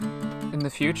In the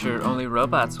future, only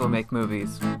robots will make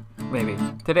movies. Maybe.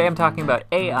 Today I'm talking about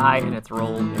AI and its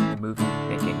role in the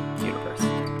movie-making universe.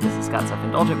 This is Scott's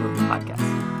Self-Indulgent Movie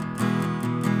Podcast.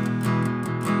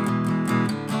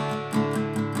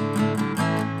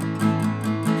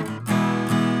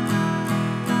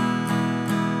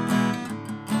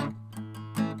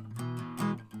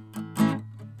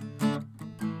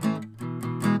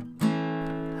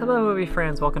 Hello, movie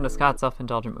friends. Welcome to Scott's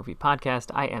Self-Indulgent Movie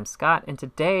Podcast. I am Scott, and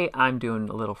today I'm doing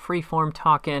a little freeform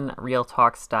talking, real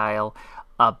talk style,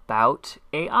 about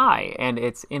AI and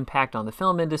its impact on the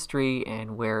film industry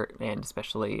and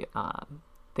especially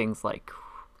things like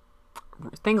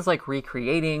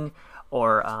recreating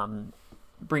or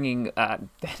bringing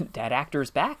dead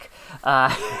actors back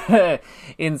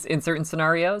in certain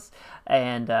scenarios,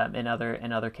 and in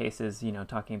other cases,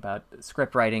 talking about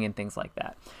script writing and things like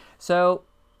that. So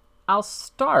I'll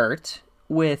start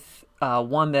with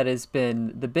one that has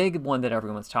been the big one that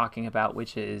everyone's talking about,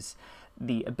 which is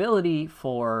the ability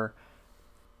for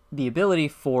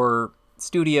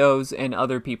studios and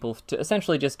other people to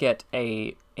essentially just get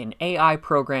an AI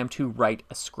program to write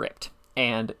a script,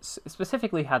 and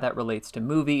specifically how that relates to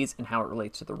movies and how it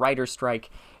relates to the writer's strike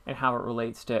and how it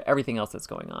relates to everything else that's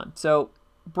going on. So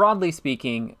broadly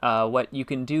speaking, what you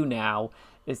can do now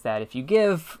is that if you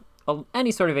give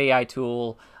any sort of AI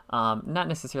tool, not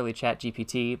necessarily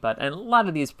ChatGPT, but a lot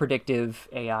of these predictive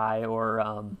AI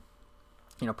or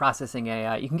processing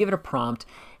AI, you can give it a prompt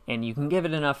and you can give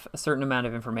it a certain amount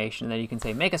of information that you can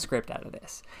say, make a script out of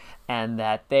this, and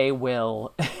that they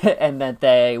will,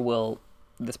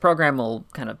 this program will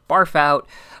kind of barf out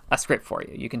a script for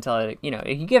you. You can tell it, you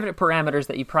can give it parameters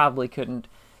that you probably couldn't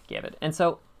give it. And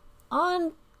so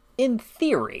in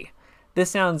theory,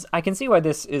 I can see why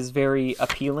this is very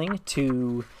appealing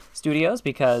to studios,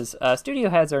 because studio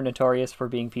heads are notorious for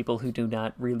being people who do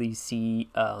not really see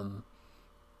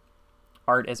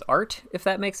art as art, if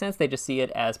that makes sense. They just see it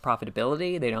as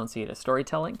profitability. They don't see it as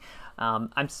storytelling.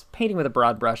 I'm painting with a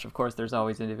broad brush. Of course, there's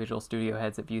always individual studio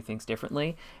heads that view things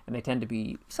differently, and they tend to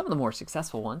be some of the more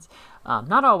successful ones.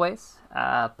 Not always,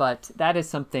 but that is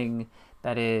something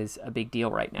that is a big deal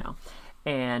right now.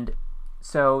 And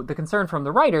so the concern from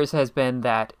the writers has been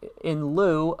that in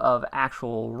lieu of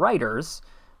actual writers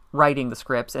writing the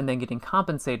scripts and then getting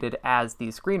compensated as the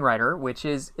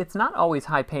screenwriter, it's not always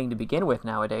high paying to begin with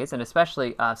nowadays, and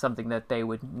especially something that they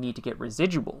would need to get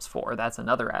residuals for. That's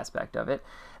another aspect of it,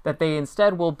 that they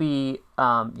instead will be,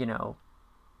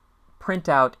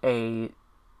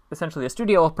 essentially a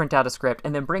studio will print out a script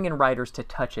and then bring in writers to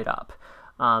touch it up.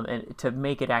 And to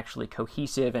make it actually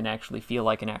cohesive and actually feel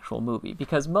like an actual movie.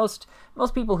 Because most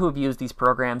people who have used these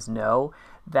programs know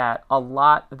that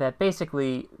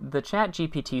basically the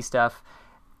ChatGPT stuff,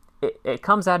 it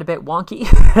comes out a bit wonky.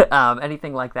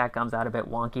 Anything like that comes out a bit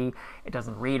wonky. It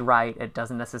doesn't read right. It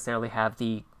doesn't necessarily have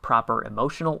the proper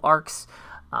emotional arcs.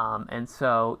 And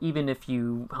so even if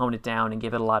you hone it down and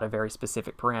give it a lot of very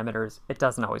specific parameters, it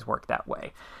doesn't always work that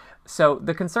way. So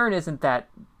the concern isn't that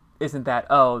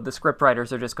the script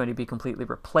writers are just going to be completely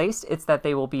replaced. It's that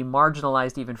they will be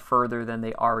marginalized even further than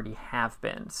they already have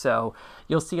been. So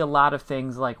you'll see a lot of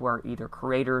things like where either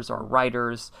creators or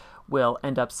writers will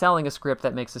end up selling a script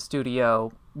that makes a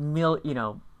studio maybe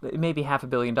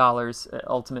 $500 million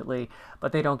ultimately,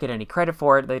 but they don't get any credit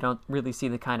for it. They don't really see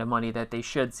the kind of money that they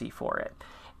should see for it.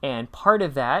 And part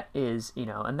of that is,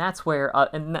 and that's where,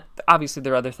 obviously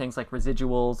there are other things like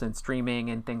residuals and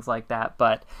streaming and things like that,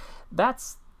 but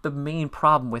that's the main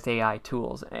problem with AI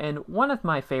tools. And one of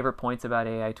my favorite points about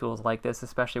AI tools like this,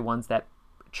 especially ones that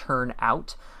churn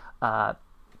out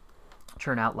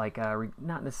like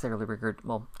not necessarily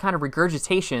kind of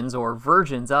regurgitations or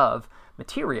versions of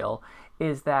material,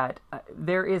 is that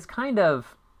there is kind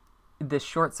of this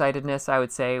short-sightedness, I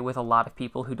would say, with a lot of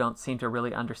people who don't seem to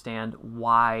really understand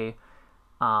why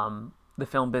the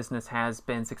film business has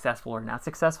been successful or not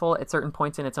successful at certain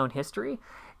points in its own history.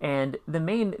 And the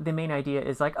main idea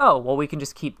is like, oh, well, we can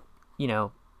just keep, the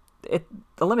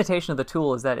limitation of the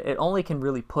tool is that it only can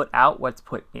really put out what's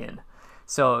put in.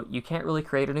 So you can't really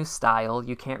create a new style.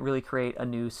 You can't really create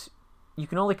you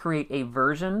can only create a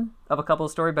version of a couple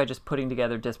of story by just putting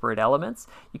together disparate elements.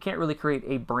 You can't really create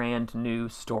a brand new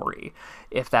story,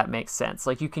 if that makes sense.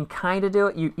 Like, you can kind of do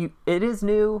it. It is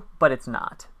new, but it's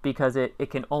not, because it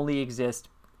can only exist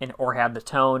or have the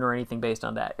tone or anything based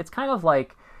on that. It's kind of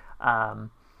like,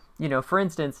 for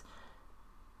instance,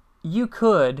 you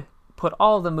could put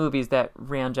all the movies that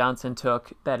Rian Johnson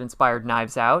took that inspired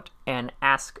Knives Out and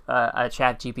ask a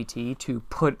ChatGPT to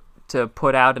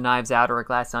put out a Knives Out or a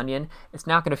Glass Onion. It's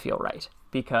not going to feel right,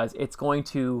 because it's going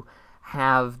to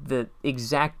have the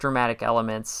exact dramatic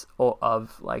elements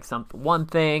of like one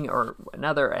thing or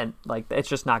another, and like it's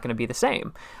just not going to be the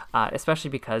same, especially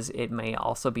because it may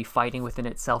also be fighting within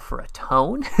itself for a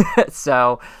tone.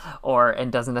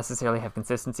 And doesn't necessarily have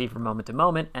consistency from moment to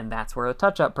moment, and that's where a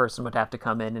touch-up person would have to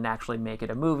come in and actually make it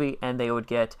a movie, and they would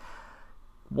get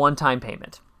one-time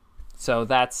payment. So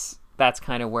that's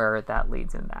kind of where that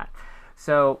leads in that.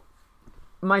 So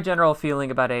my general feeling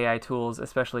about AI tools,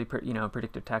 especially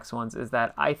predictive text ones, is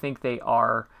that I think they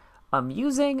are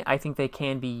amusing. I think they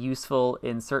can be useful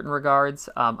in certain regards.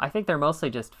 I think they're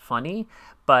mostly just funny,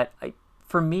 but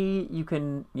for me, you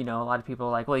can, a lot of people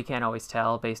are like, well, you can't always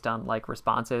tell based on like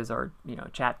responses or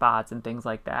chat bots and things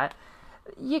like that.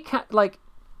 You can't like.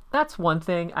 That's one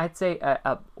thing. I'd say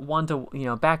a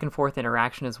one-to back and forth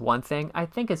interaction is one thing. I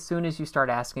think as soon as you start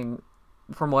asking,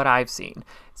 from what I've seen,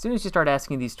 as soon as you start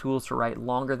asking these tools to write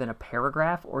longer than a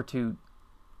paragraph or to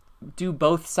do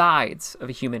both sides of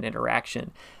a human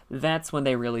interaction, that's when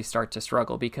they really start to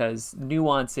struggle, because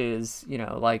nuance is,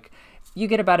 like you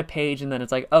get about a page and then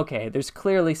it's like, okay, there's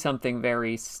clearly something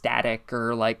very static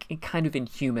or like kind of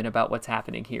inhuman about what's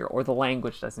happening here, or the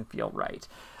language doesn't feel right.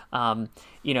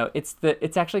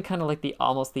 It's actually kind of like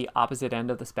almost the opposite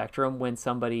end of the spectrum when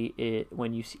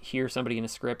when you hear somebody in a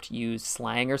script use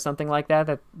slang or something like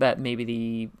that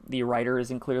maybe the writer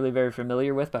isn't clearly very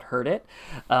familiar with but heard it.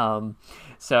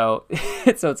 So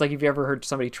it's like, if you ever heard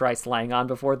somebody try slang on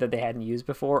before that they hadn't used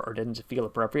before or didn't feel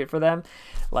appropriate for them,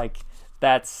 like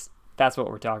that's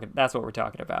what we're talking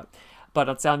about. But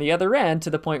it's on the other end to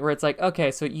the point where it's like,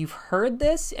 okay, so you've heard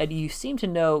this and you seem to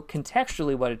know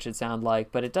contextually what it should sound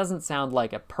like, but it doesn't sound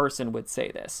like a person would say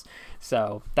this.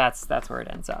 So that's where it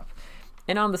ends up.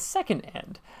 And on the second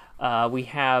end, we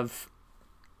have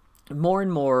more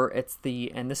and more.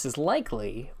 And this is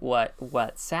likely what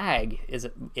SAG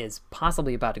is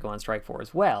possibly about to go on strike for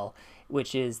as well,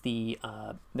 which is the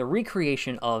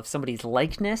recreation of somebody's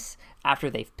likeness after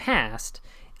they've passed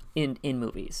in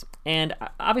movies. And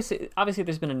obviously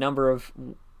there's been a number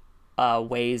of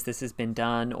ways this has been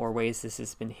done or ways this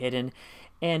has been hidden.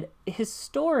 And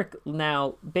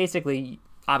now, basically,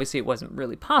 obviously it wasn't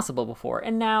really possible before.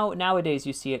 And nowadays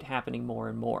you see it happening more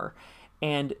and more.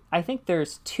 And I think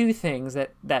there's two things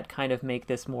that kind of make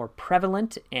this more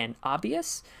prevalent and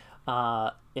obvious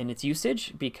in its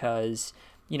usage, because,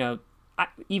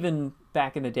 even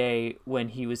back in the day when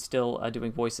he was still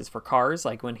doing voices for Cars,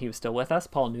 like when he was still with us,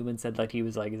 Paul Newman said that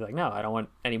he's like, no, I don't want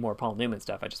any more Paul Newman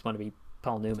stuff. I just want to be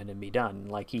Paul Newman and be done.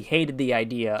 Like, he hated the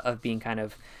idea of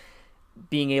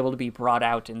being able to be brought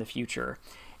out in the future.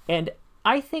 And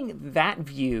I think that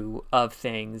view of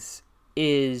things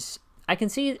is, I can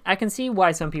see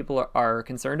why some people are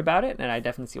concerned about it, and I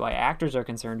definitely see why actors are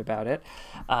concerned about it,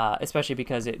 especially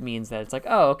because it means that it's like,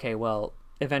 oh, okay, well,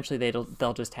 eventually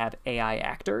they'll just have AI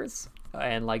actors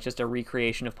and like just a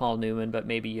recreation of Paul Newman, but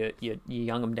maybe you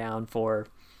young him down for,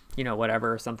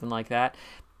 whatever, or something like that.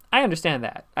 I understand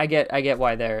that. I get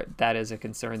why that is a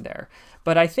concern there.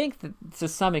 But I think that to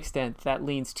some extent that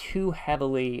leans too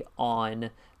heavily on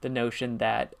the notion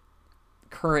that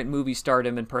current movie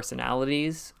stardom and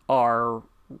personalities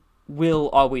will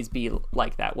always be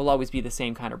like that, will always be the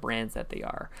same kind of brands that they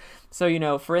are.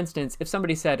 So, for instance, if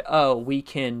somebody said, oh, we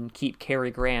can keep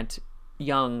Cary Grant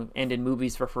young and in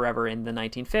movies for forever in the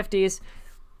 1950s,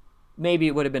 maybe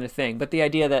it would have been a thing. But the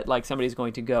idea that like somebody's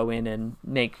going to go in and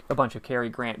make a bunch of Cary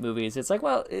Grant movies, it's like,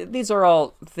 well, these are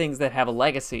all things that have a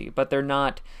legacy, but they're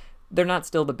not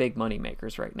still the big money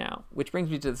makers right now, which brings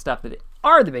me to the stuff that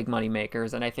are the big money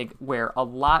makers. And I think where a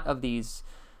lot of these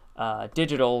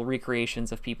digital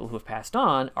recreations of people who have passed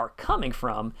on are coming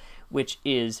from, which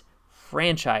is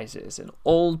franchises and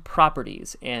old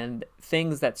properties and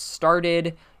things that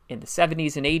started in the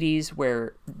 70s and 80s,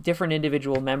 where different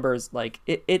individual members, like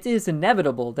it is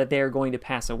inevitable that they are going to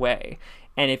pass away.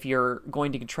 And if you're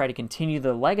going to try to continue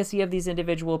the legacy of these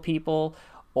individual people,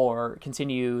 or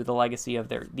continue the legacy of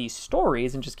these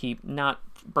stories and just keep not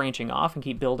branching off and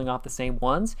keep building off the same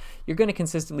ones, you're going to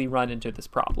consistently run into this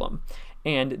problem.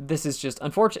 And this is just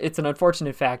unfortunate. It's an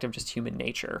unfortunate fact of just human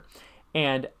nature.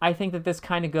 And I think that this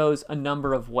kind of goes a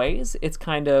number of ways. It's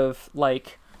kind of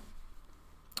like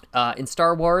in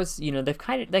Star Wars,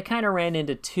 they kind of ran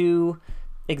into two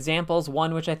examples.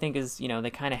 One, which I think is, they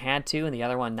kind of had to, and the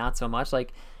other one not so much.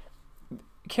 Like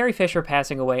Carrie Fisher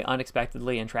passing away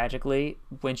unexpectedly and tragically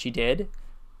when she did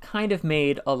kind of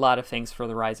made a lot of things for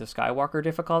The Rise of Skywalker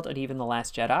difficult, and even The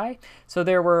Last Jedi. So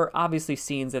there were obviously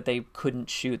scenes that they couldn't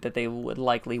shoot that they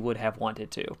would have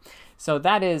wanted to. So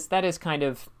that is kind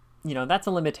of, that's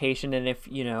a limitation. And if,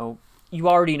 you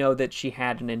already know that she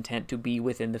had an intent to be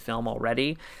within the film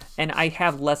already. And I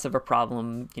have less of a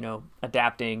problem,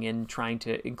 adapting and trying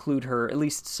to include her at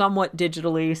least somewhat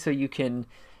digitally so you can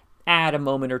add a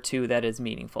moment or two that is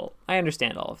meaningful. I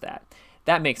understand all of that.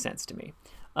 That makes sense to me.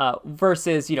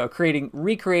 Versus,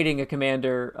 recreating a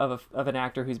commander of an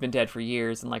actor who's been dead for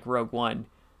years in like Rogue One,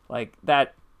 like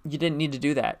that. You didn't need to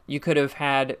do that. You could have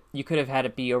had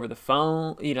it be over the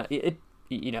phone. You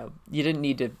didn't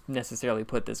need to necessarily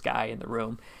put this guy in the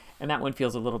room, and that one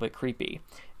feels a little bit creepy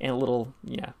and a little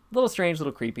strange, a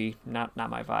little creepy. Not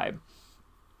my vibe.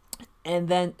 And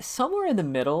then somewhere in the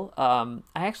middle, I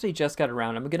actually just got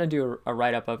around. I'm gonna do a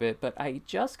write up of it, but I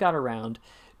just got around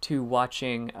to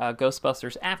watching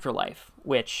Ghostbusters Afterlife,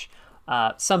 which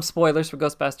some spoilers for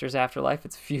Ghostbusters Afterlife.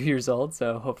 It's a few years old,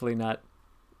 so hopefully not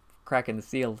cracking the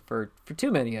seal for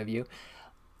too many of you.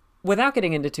 Without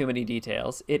getting into too many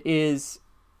details, it is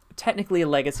technically a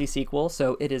legacy sequel,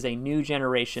 so it is a new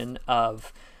generation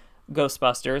of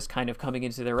Ghostbusters kind of coming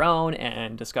into their own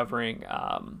and discovering,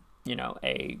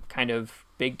 a kind of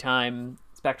big-time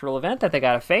spectral event that they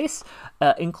gotta face,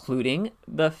 including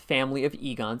the family of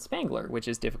Egon Spangler, which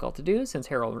is difficult to do since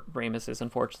Harold Ramis is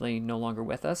unfortunately no longer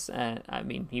with us.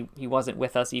 He wasn't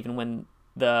with us even when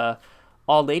the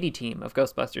all-lady team of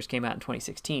Ghostbusters came out in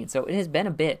 2016, so it has been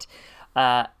a bit.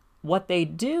 What they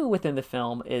do within the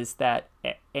film is that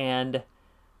they end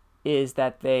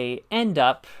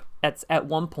up at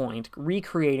one point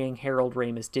recreating Harold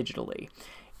Ramis digitally.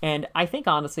 And I think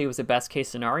honestly it was the best case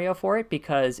scenario for it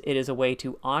because it is a way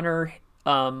to honor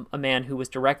a man who was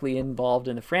directly involved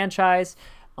in the franchise.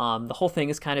 The whole thing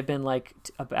has kind of been like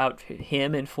about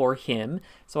him and for him,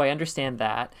 so I understand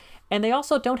that. And they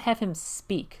also don't have him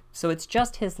speak, so it's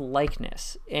just his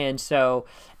likeness, and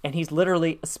he's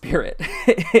literally a spirit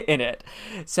in it.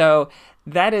 So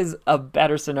that is a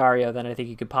better scenario than I think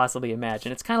you could possibly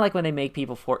imagine. It's kind of like when they make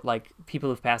people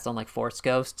who've passed on like Force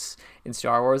ghosts in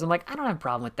Star Wars. I'm like, I don't have a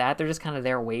problem with that. They're just kind of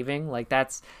there waving. Like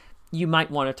that's. You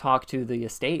might want to talk to the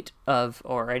estate of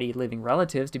already living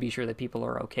relatives to be sure that people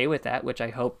are okay with that, which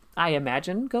I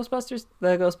imagine the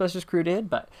Ghostbusters crew did,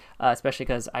 but especially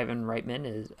because Jason Reitman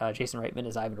is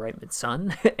Ivan Reitman's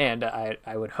son, and I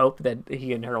would hope that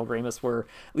he and Harold Ramis were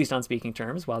at least on speaking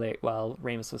terms while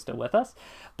Ramis was still with us.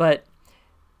 But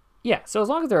yeah, so as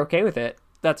long as they're okay with it,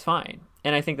 that's fine.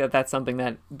 And I think that that's something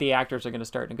that the actors are going to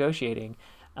start negotiating,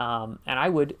 and I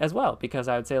would as well, because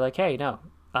I would say like, hey, no.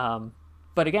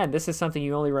 But again, this is something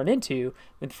you only run into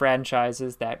with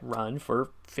franchises that run for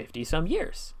 50-some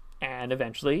years. And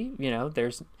eventually, you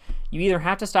either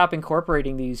have to stop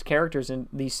incorporating these characters and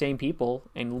these same people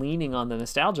and leaning on the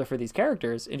nostalgia for these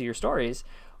characters into your stories,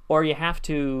 or you have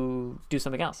to do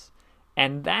something else.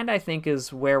 And that, I think,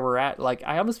 is where we're at. Like,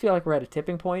 I almost feel like we're at a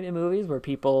tipping point in movies where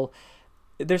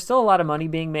there's still a lot of money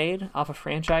being made off of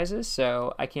franchises,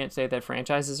 so I can't say that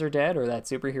franchises are dead or that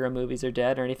superhero movies are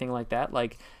dead or anything like that.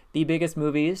 Like, the biggest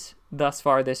movies thus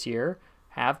far this year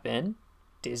have been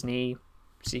Disney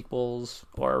sequels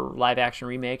or live action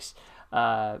remakes,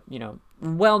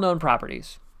 well-known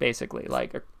properties, basically.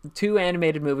 Like 2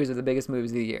 animated movies are the biggest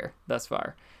movies of the year thus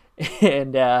far.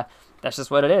 And that's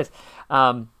just what it is.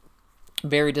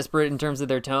 Very disparate in terms of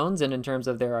their tones and in terms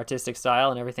of their artistic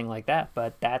style and everything like that,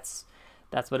 but that's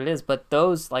what it is. But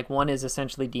those, like, one is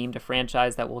essentially deemed a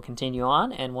franchise that will continue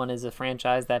on, and one is a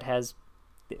franchise that has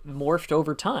morphed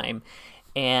over time.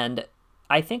 And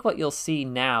I think what you'll see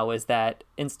now is that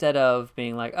instead of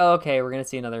being like, oh, okay, we're going to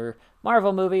see another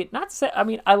Marvel movie, not to say, I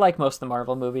mean, I like most of the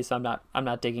Marvel movies, so I'm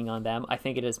not digging on them. I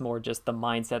think it is more just the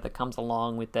mindset that comes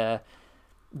along with the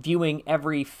viewing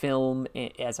every film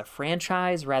as a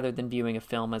franchise rather than viewing a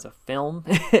film as a film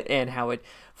and how it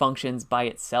functions by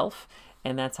itself.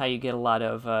 And that's how you get a lot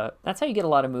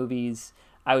of movies,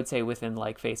 I would say, within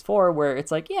like Phase 4, where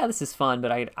it's like, yeah, this is fun,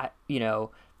 but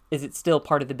is it still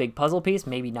part of the big puzzle piece?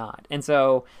 Maybe not. And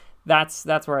so that's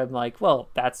where I'm like, well,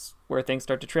 that's where things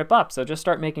start to trip up. So just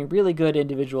start making really good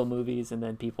individual movies, and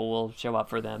then people will show up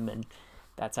for them, and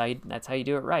that's how you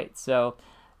do it right. So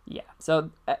yeah,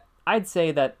 so I'd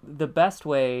say that the best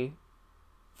way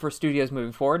for studios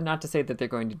moving forward, not to say that they're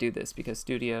going to do this, because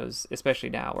studios, especially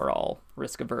now, are all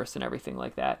risk averse and everything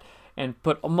like that, and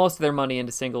put most of their money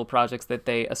into single projects that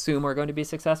they assume are going to be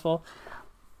successful.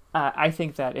 I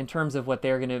think that in terms of what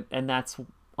they're going to, and that's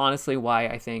honestly why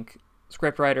I think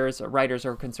writers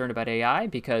are concerned about AI,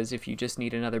 because if you just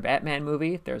need another Batman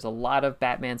movie, there's a lot of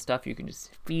Batman stuff you can just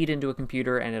feed into a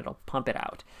computer and it'll pump it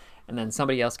out, and then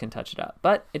somebody else can touch it up.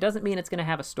 But it doesn't mean it's going to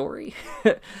have a story.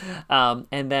 And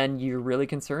then you're really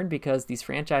concerned because these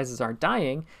franchises aren't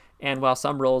dying, and while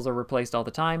some roles are replaced all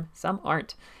the time, some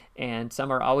aren't, and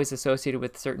some are always associated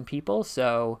with certain people.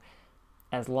 So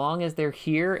as long as they're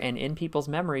here and in people's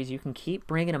memories, you can keep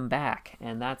bringing them back,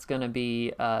 and that's going to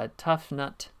be a tough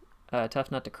nut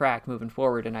to crack moving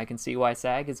forward. And I can see why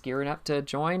SAG is gearing up to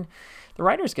join the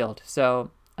Writers Guild.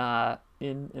 So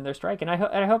in their strike, and I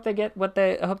hope they get what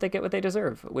they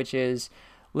deserve, which is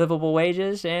livable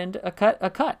wages and a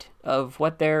cut of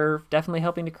what they're definitely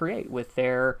helping to create with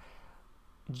their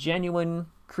genuine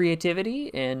creativity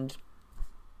and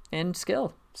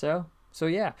skill. So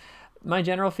yeah. My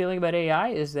general feeling about AI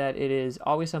is that it is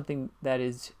always something that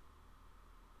is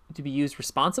to be used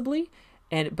responsibly,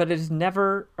 but it is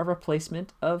never a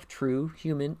replacement of true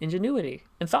human ingenuity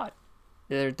and thought.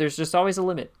 There's just always a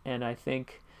limit, and I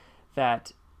think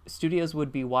that studios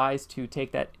would be wise to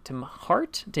take that to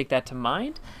heart, take that to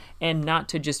mind, and not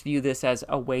to just view this as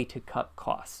a way to cut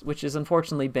costs, which has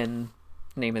unfortunately been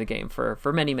name of the game for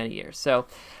many, many years. So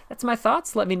that's my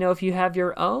thoughts. Let me know if you have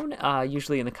your own,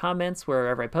 usually in the comments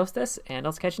wherever I post this, and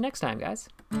I'll catch you next time, guys.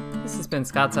 This has been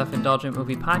Scott's Self-Indulgent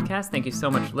Movie Podcast. Thank you so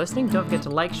much for listening. Don't forget to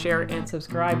like, share, and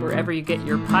subscribe wherever you get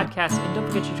your podcasts, and don't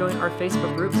forget to join our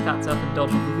Facebook group, Scott's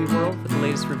Self-Indulgent Movie World, for the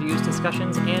latest reviews,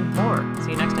 discussions, and more.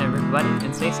 See you next time, everybody,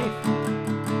 and stay safe.